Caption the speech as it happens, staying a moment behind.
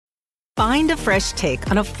Find a fresh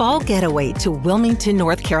take on a fall getaway to Wilmington,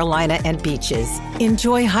 North Carolina and beaches.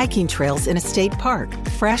 Enjoy hiking trails in a state park,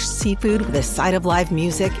 fresh seafood with a side of live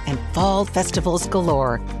music, and fall festivals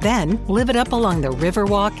galore. Then live it up along the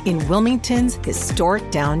Riverwalk in Wilmington's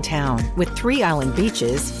historic downtown. With 3 island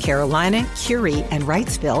beaches, Carolina, Curie, and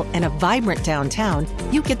Wrightsville, and a vibrant downtown,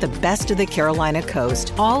 you get the best of the Carolina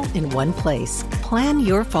coast all in one place. Plan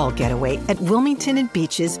your fall getaway at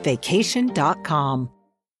WilmingtonandBeachesVacation.com.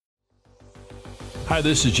 Hi,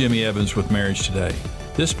 this is Jimmy Evans with Marriage Today.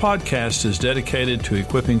 This podcast is dedicated to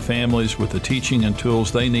equipping families with the teaching and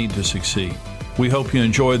tools they need to succeed. We hope you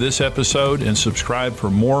enjoy this episode and subscribe for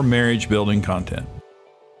more marriage building content.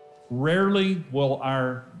 Rarely will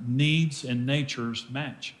our needs and natures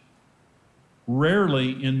match.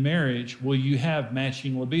 Rarely in marriage will you have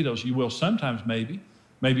matching libidos. You will sometimes, maybe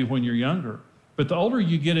when you're younger. But the older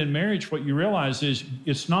you get in marriage, what you realize is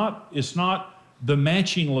it's not the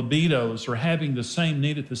matching libidos or having the same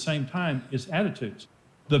need at the same time, is attitudes.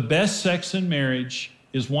 The best sex in marriage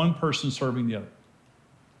is one person serving the other.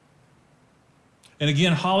 And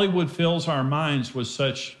again, Hollywood fills our minds with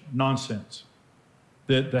such nonsense.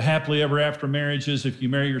 That the happily ever after marriages, if you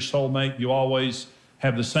marry your soulmate, you always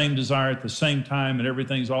have the same desire at the same time and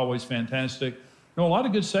everything's always fantastic. No, a lot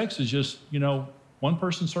of good sex is just, one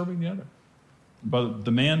person serving the other. But the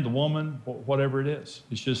man, the woman, whatever it is,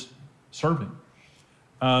 it's just serving.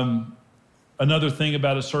 Another thing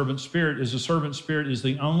about a servant spirit is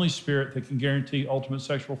the only spirit that can guarantee ultimate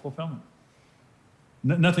sexual fulfillment.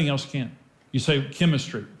 Nothing else can. You say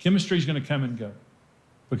chemistry. Chemistry is going to come and go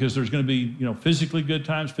because there's going to be, physically good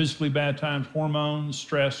times, physically bad times, hormones,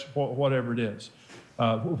 stress, whatever it is.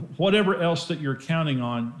 Whatever else that you're counting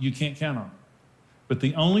on, you can't count on. But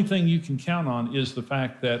the only thing you can count on is the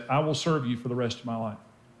fact that I will serve you for the rest of my life.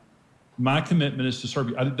 My commitment is to serve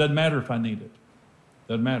you. It doesn't matter if I need it.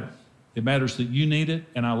 Doesn't matter. It matters that you need it,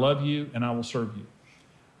 and I love you, and I will serve you.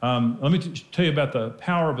 Let me tell you about the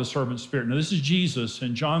power of a servant spirit. Now, this is Jesus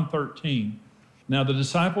in John 13. Now, the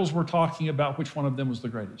disciples were talking about which one of them was the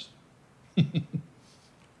greatest.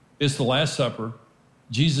 It's the Last Supper.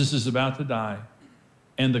 Jesus is about to die,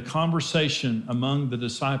 and the conversation among the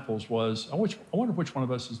disciples was, I wonder which one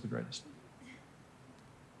of us is the greatest.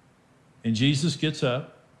 And Jesus gets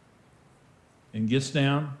up and gets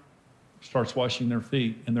down, starts washing their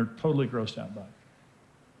feet, and they're totally grossed out by it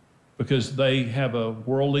because they have a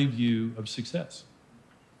worldly view of success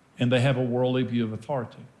and they have a worldly view of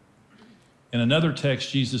authority. In another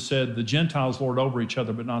text, Jesus said, the Gentiles lord over each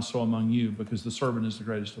other, but not so among you, because the servant is the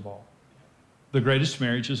greatest of all. The greatest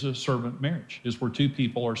marriage is a servant marriage, is where two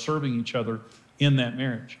people are serving each other in that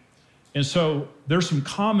marriage. And so there's some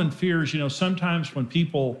common fears. Sometimes when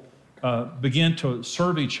people begin to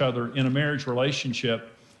serve each other in a marriage relationship,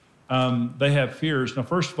 they have fears. Now,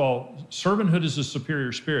 first of all, servanthood is a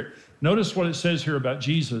superior spirit. Notice what it says here about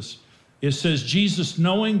Jesus. It says, Jesus,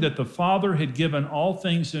 knowing that the Father had given all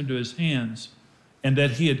things into his hands and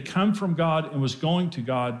that he had come from God and was going to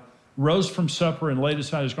God, rose from supper and laid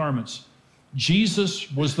aside his garments. Jesus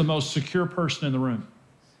was the most secure person in the room.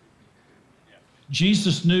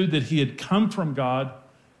 Jesus knew that he had come from God,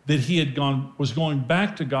 that he was going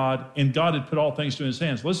back to God, and God had put all things to his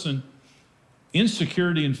hands. Listen,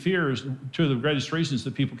 insecurity and fear is two of the greatest reasons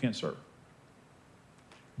that people can't serve.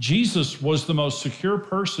 Jesus was the most secure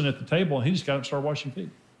person at the table, and he just got up and started washing feet.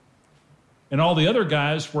 And all the other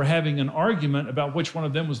guys were having an argument about which one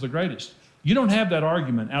of them was the greatest. You don't have that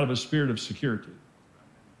argument out of a spirit of security.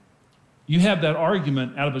 You have that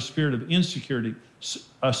argument out of a spirit of insecurity.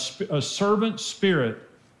 A servant spirit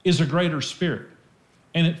is a greater spirit,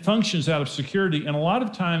 and it functions out of security. And a lot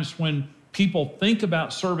of times when people think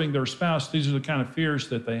about serving their spouse, these are the kind of fears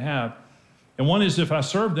that they have. And one is, if I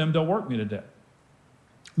serve them, they'll work me to death.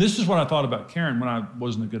 This is what I thought about Karen when I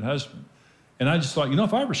wasn't a good husband. And I just thought,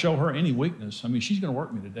 if I ever show her any weakness, she's going to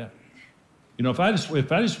work me to death. If I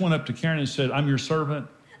just went up to Karen and said, I'm your servant,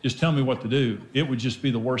 just tell me what to do, it would just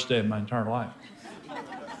be the worst day of my entire life.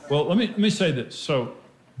 Well, let me say this. So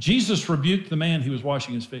Jesus rebuked the man he was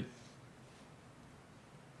washing his feet.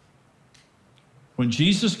 When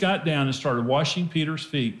Jesus got down and started washing Peter's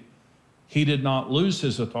feet, he did not lose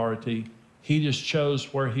his authority. He just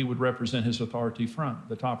chose where he would represent his authority from,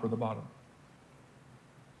 the top or the bottom.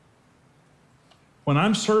 When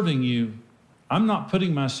I'm serving you, I'm not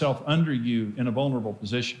putting myself under you in a vulnerable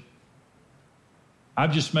position.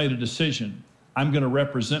 I've just made a decision. I'm going to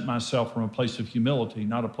represent myself from a place of humility,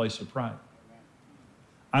 not a place of pride.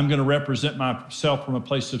 I'm going to represent myself from a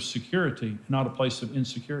place of security, not a place of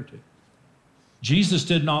insecurity. Jesus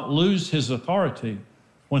did not lose his authority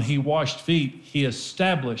when he washed feet. He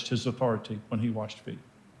established his authority when he washed feet.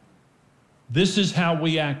 This is how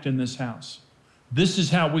we act in this house. This is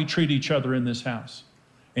how we treat each other in this house.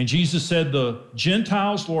 And Jesus said the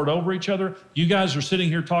Gentiles lord over each other. You guys are sitting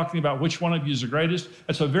here talking about which one of you is the greatest.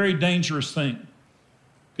 That's a very dangerous thing,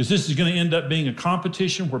 because this is going to end up being a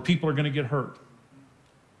competition where people are going to get hurt.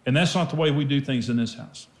 And that's not the way we do things in this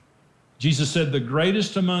house. Jesus said the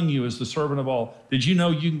greatest among you is the servant of all. Did you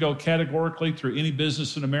know you can go categorically through any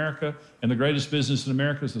business in America, and the greatest business in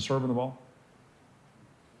America is the servant of all?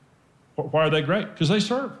 Why are they great? Because they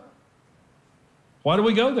serve. Why do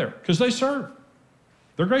we go there? Because they serve.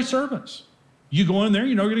 They're great servants. You go in there,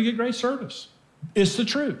 you know you're going to get great service. It's the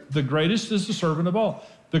truth. The greatest is the servant of all.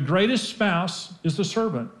 The greatest spouse is the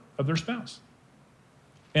servant of their spouse.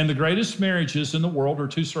 And the greatest marriages in the world are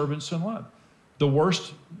two servants in love. The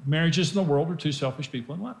worst marriages in the world are two selfish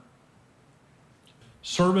people in love.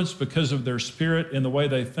 Servants, because of their spirit and the way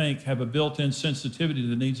they think, have a built-in sensitivity to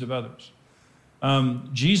the needs of others.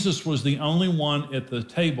 Jesus was the only one at the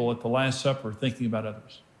table at the Last Supper thinking about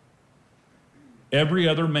others. Every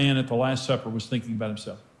other man at the Last Supper was thinking about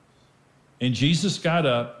himself. And Jesus got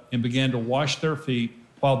up and began to wash their feet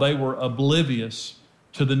while they were oblivious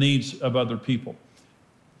to the needs of other people.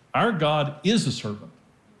 Our God is a servant.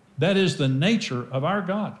 That is the nature of our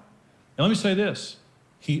God. And let me say this.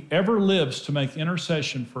 He ever lives to make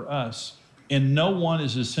intercession for us, and no one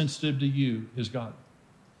is as sensitive to you as God.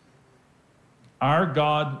 Our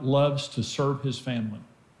God loves to serve his family.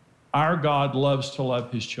 Our God loves to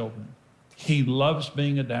love his children. He loves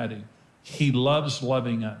being a daddy. He loves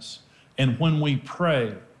loving us. And when we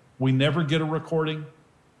pray, we never get a recording.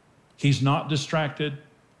 He's not distracted.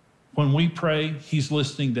 When we pray, he's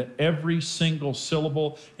listening to every single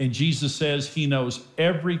syllable. And Jesus says he knows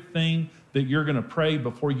everything that you're going to pray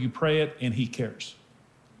before you pray it, and he cares.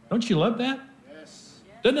 Don't you love that? Yes.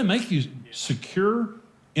 Doesn't it make you secure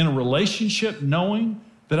in a relationship knowing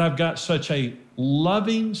that I've got such a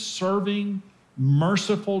loving, serving,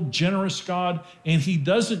 merciful, generous God, and he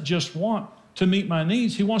doesn't just want to meet my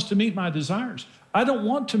needs, he wants to meet my desires. I don't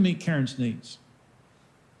want to meet Karen's needs.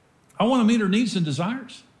 I want to meet her needs and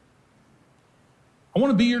desires. I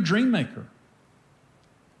want to be your dream maker.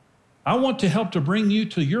 I want to help to bring you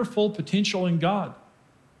to your full potential in God.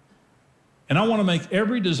 And I want to make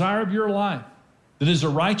every desire of your life that is a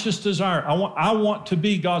righteous desire. I want to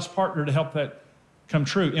be God's partner to help that come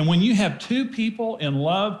true. And when you have two people in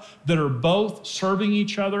love that are both serving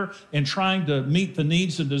each other and trying to meet the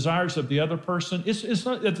needs and desires of the other person, that's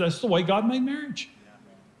the way God made marriage.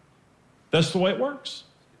 That's the way it works,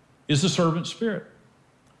 is the servant spirit.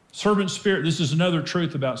 Servant spirit, this is another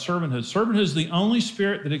truth about servanthood. Servanthood is the only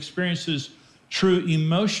spirit that experiences true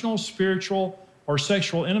emotional, spiritual, or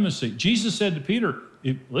sexual intimacy. Jesus said to Peter,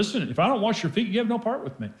 listen, if I don't wash your feet, you have no part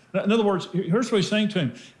with me. In other words, here's what he's saying to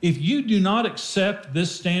him. If you do not accept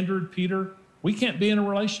this standard, Peter, we can't be in a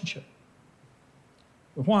relationship.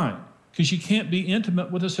 Why? Because you can't be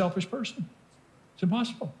intimate with a selfish person. It's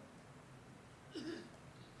impossible.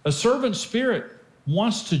 A servant spirit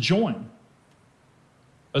wants to join.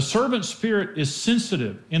 A servant spirit is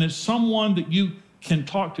sensitive, and it's someone that you can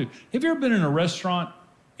talk to. Have you ever been in a restaurant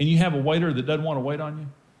and you have a waiter that doesn't want to wait on you?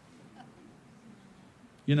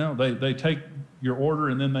 You know, they take your order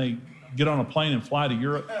and then they get on a plane and fly to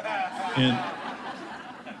Europe. And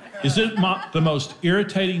is it the most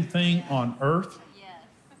irritating thing on earth?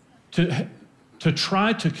 Yes. To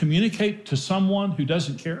try to communicate to someone who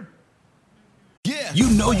doesn't care? Yeah. You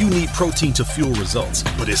know you need protein to fuel results,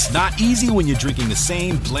 but it's not easy when you're drinking the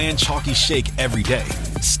same bland, chalky shake every day.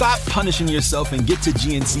 Stop punishing yourself and get to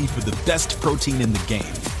GNC for the best protein in the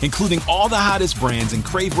game, including all the hottest brands and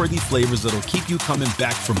crave-worthy flavors that'll keep you coming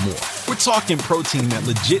back for more. We're talking protein that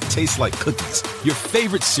legit tastes like cookies, your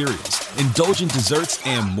favorite cereals, indulgent desserts,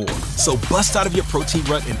 and more. So bust out of your protein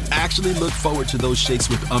rut and actually look forward to those shakes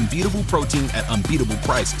with unbeatable protein at unbeatable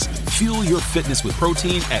prices. Fuel your fitness with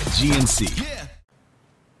protein at GNC. Yeah.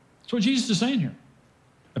 That's what Jesus is saying here.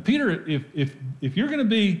 Now, Peter, if you're going to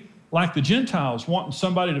be like the Gentiles, wanting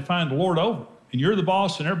somebody to find the Lord over, and you're the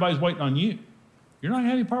boss and everybody's waiting on you, you're not going to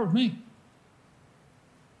have any part with me.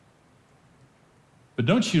 But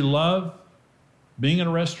don't you love being in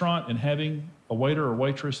a restaurant and having a waiter or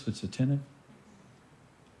waitress that's attentive?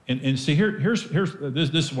 And see, here's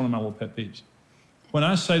this is one of my little pet peeves. When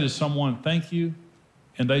I say to someone, thank you,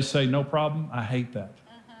 and they say, no problem, I hate that.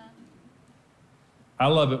 I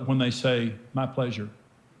love it when they say, my pleasure.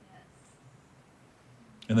 Yes.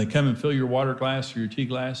 And they come and fill your water glass or your tea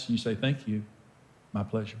glass, and you say, thank you, my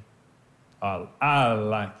pleasure. I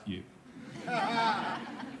like you.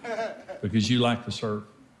 Because you like to serve.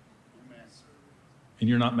 And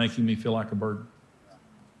you're not making me feel like a burden.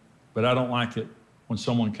 But I don't like it when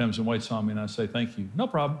someone comes and waits on me and I say, thank you. No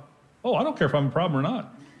problem. Oh, I don't care if I'm a problem or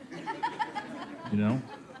not. You know?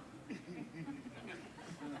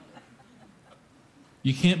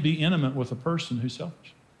 You can't be intimate with a person who's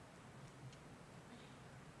selfish.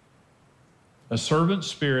 A servant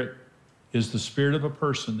spirit is the spirit of a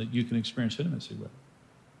person that you can experience intimacy with.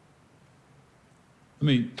 Let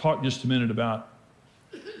me talk just a minute about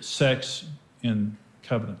sex in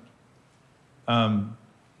covenant.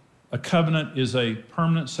 A covenant is a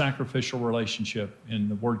permanent sacrificial relationship, and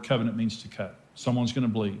the word covenant means to cut. Someone's going to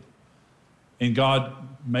bleed. And God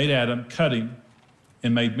made Adam, cut him,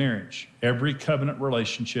 and made marriage. Every covenant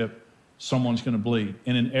relationship, someone's going to bleed.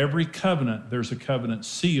 And in every covenant, there's a covenant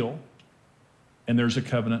seal and there's a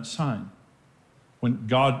covenant sign. When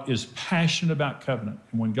God is passionate about covenant,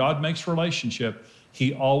 and when God makes relationship,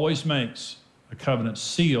 he always makes a covenant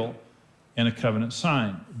seal and a covenant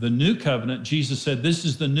sign. The new covenant, Jesus said, this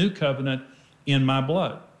is the new covenant in my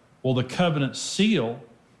blood. Well, the covenant seal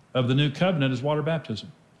of the new covenant is water baptism.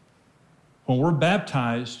 When we're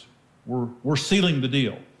baptized, we're sealing the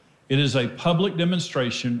deal. It is a public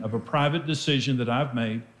demonstration of a private decision that I've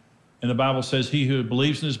made, and the Bible says he who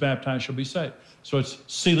believes and is baptized shall be saved. So it's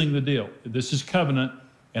sealing the deal. This is covenant,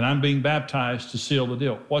 and I'm being baptized to seal the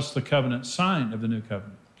deal. What's the covenant sign of the new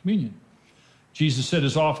covenant? Communion. Jesus said,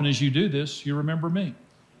 as often as you do this, you remember me.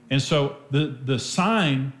 And so the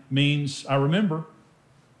sign means I remember.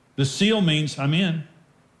 The seal means I'm in.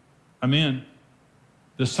 I'm in.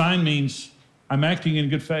 The sign means I'm acting in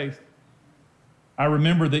good faith. I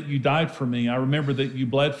remember that you died for me. I remember that you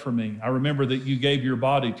bled for me. I remember that you gave your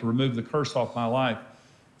body to remove the curse off my life.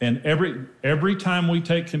 And every time we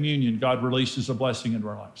take communion, God releases a blessing into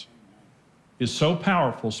our lives. It's so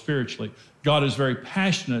powerful spiritually. God is very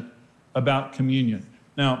passionate about communion.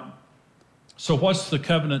 Now, so what's the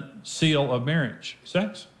covenant seal of marriage?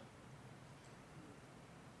 Sex.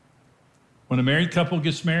 When a married couple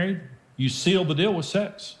gets married, you seal the deal with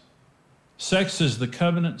sex. Sex is the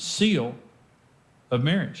covenant seal of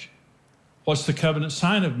marriage. What's the covenant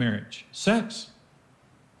sign of marriage? Sex.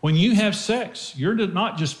 When you have sex, you're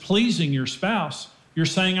not just pleasing your spouse, you're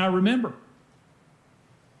saying, I remember.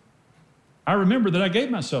 I remember that I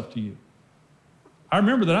gave myself to you. I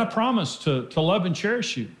remember that I promised to love and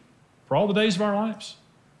cherish you for all the days of our lives.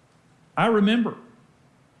 I remember.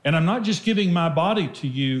 And I'm not just giving my body to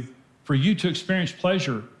you for you to experience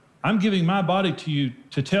pleasure. I'm giving my body to you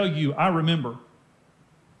to tell you I remember.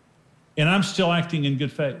 And I'm still acting in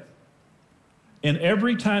good faith. And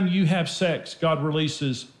every time you have sex, God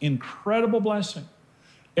releases incredible blessing.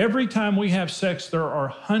 Every time we have sex, there are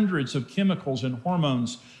hundreds of chemicals and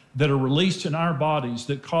hormones that are released in our bodies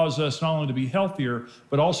that cause us not only to be healthier,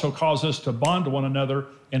 but also cause us to bond to one another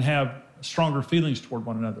and have stronger feelings toward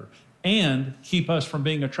one another and keep us from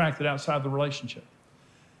being attracted outside the relationship.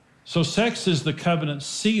 So sex is the covenant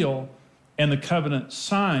seal and the covenant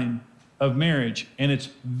sign of marriage, and it's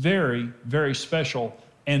very, very special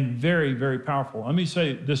and very, very powerful. Let me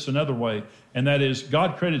say this another way, and that is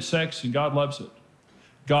God created sex and God loves it.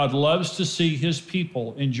 God loves to see his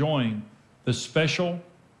people enjoying the special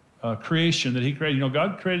creation that he created. You know,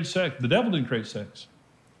 God created sex. The devil didn't create sex.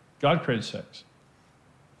 God created sex.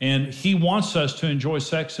 And he wants us to enjoy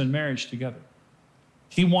sex and marriage together.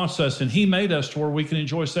 He wants us, and he made us to where we can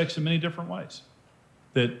enjoy sex in many different ways.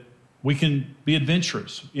 That we can be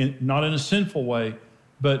adventurous, not in a sinful way,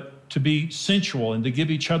 but to be sensual and to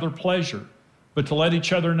give each other pleasure, but to let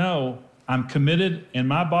each other know, I'm committed and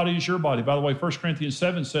my body is your body. By the way, 1 Corinthians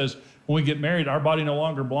 7 says, when we get married, our body no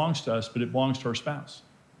longer belongs to us, but it belongs to our spouse.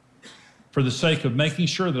 For the sake of making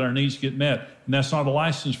sure that our needs get met. And that's not a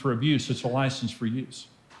license for abuse, it's a license for use.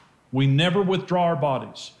 We never withdraw our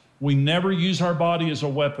bodies. We never use our body as a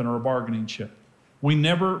weapon or a bargaining chip. We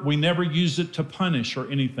never use it to punish or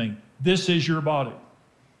anything. This is your body.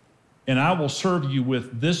 And I will serve you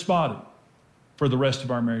with this body for the rest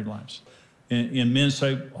of our married lives. And men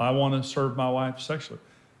say, I want to serve my wife sexually.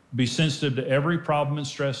 Be sensitive to every problem and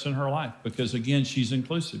stress in her life because, again, she's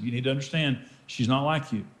inclusive. You need to understand she's not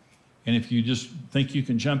like you. And if you just think you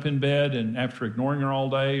can jump in bed and after ignoring her all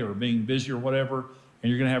day or being busy or whatever, and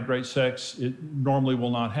you're going to have great sex, it normally will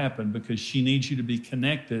not happen because she needs you to be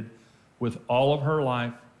connected with all of her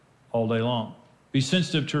life all day long. Be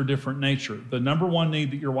sensitive to her different nature. The number one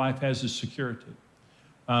need that your wife has is security.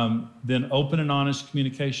 Then open and honest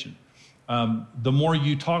communication. The more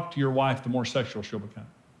you talk to your wife, the more sexual she'll become.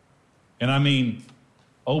 And I mean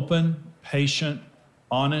open, patient,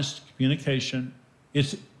 honest communication.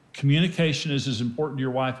 Communication is as important to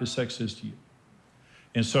your wife as sex is to you.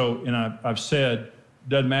 And so, I've said,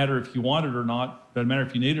 doesn't matter if you want it or not, doesn't matter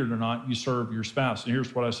if you need it or not, you serve your spouse. And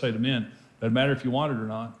here's what I say to men. Doesn't matter if you want it or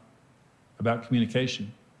not, about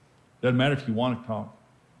communication. Doesn't matter if you want to talk.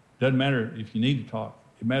 Doesn't matter if you need to talk.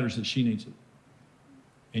 It matters that she needs it.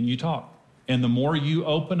 And you talk. And the more you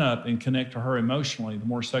open up and connect to her emotionally, the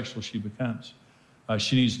more sexual she becomes.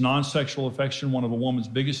 She needs non-sexual affection. One of a woman's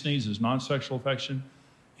biggest needs is non-sexual affection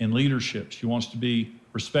and leadership. She wants to be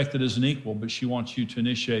respected as an equal, but she wants you to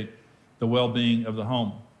initiate the well-being of the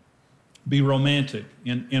home. Be romantic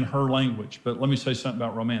in her language. But let me say something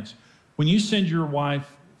about romance. When you send your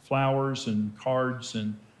wife flowers and cards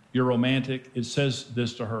and you're romantic, it says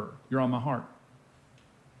this to her: you're on my heart.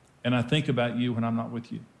 And I think about you when I'm not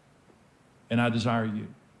with you. And I desire you.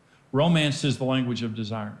 Romance is the language of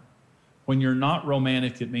desire. When you're not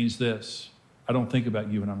romantic, it means this: I don't think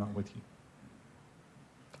about you when I'm not with you.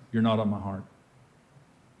 You're not on my heart.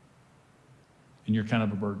 And you're kind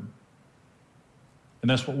of a burden. And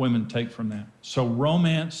that's what women take from that. So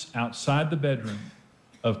romance outside the bedroom,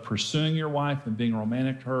 of pursuing your wife and being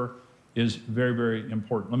romantic to her, is very, very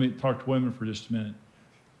important. Let me talk to women for just a minute.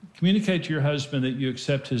 Communicate to your husband that you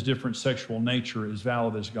accept his different sexual nature as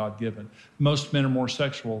valid as God-given. Most men are more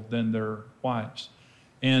sexual than their wives.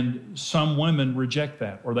 And some women reject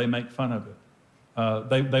that, or they make fun of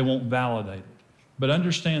it. They won't validate it. But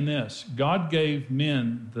understand this: God gave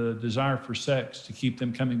men the desire for sex to keep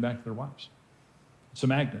them coming back to their wives. It's a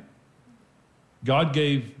magnet. God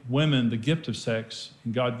gave women the gift of sex,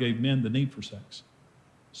 and God gave men the need for sex.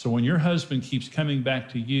 So when your husband keeps coming back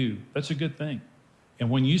to you, that's a good thing. And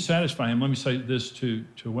when you satisfy him, let me say this to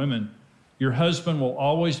women: your husband will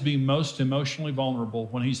always be most emotionally vulnerable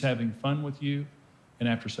when he's having fun with you and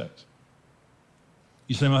after sex.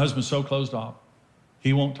 You say, my husband's so closed off.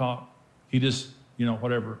 He won't talk. He just,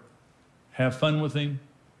 whatever. Have fun with him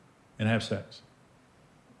and have sex.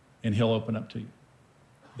 And he'll open up to you.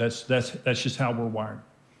 That's just how we're wired.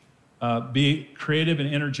 Be creative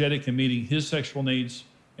and energetic in meeting his sexual needs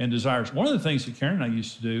and desires. One of the things that Karen and I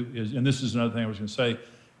used to do is, and this is another thing I was going to say,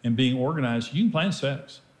 in being organized, you can plan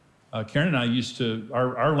sex. Karen and I used to,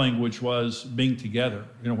 our language was being together,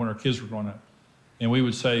 when our kids were growing up. And we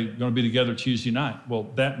would say, we're going to be together Tuesday night. Well,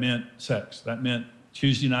 that meant sex. That meant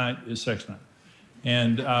Tuesday night is sex night.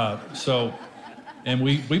 And and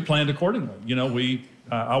we planned accordingly.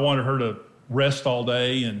 I wanted her to rest all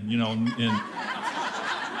day and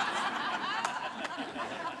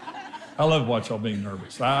I love watch y'all being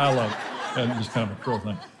nervous. I love it. It's just kind of a cruel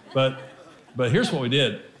thing. But here's what we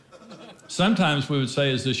did. Sometimes we would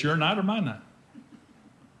say, is this your night or my night?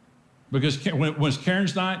 Because when it was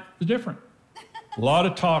Karen's night, it was different. A lot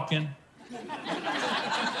of talking.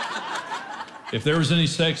 If there was any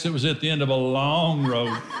sex, it was at the end of a long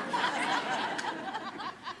road.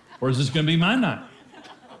 Or is this going to be my night?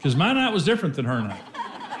 Because my night was different than her night.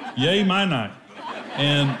 Yay, my night.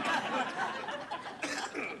 And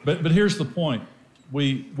but here's the point.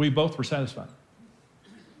 We both were satisfied.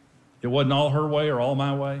 It wasn't all her way or all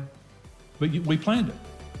my way, but we planned it.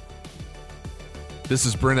 This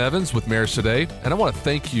is Brent Evans with Marriage Today, and I want to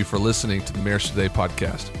thank you for listening to the Marriage Today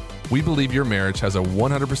podcast. We believe your marriage has a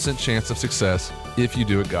 100% chance of success if you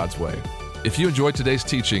do it God's way. If you enjoyed today's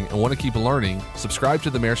teaching and want to keep learning, subscribe to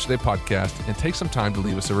the Marriage Today podcast and take some time to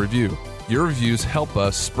leave us a review. Your reviews help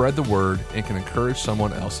us spread the word and can encourage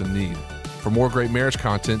someone else in need. For more great marriage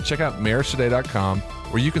content, check out marriagetoday.com,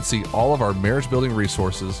 where you can see all of our marriage building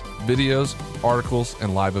resources, videos, articles,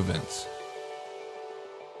 and live events.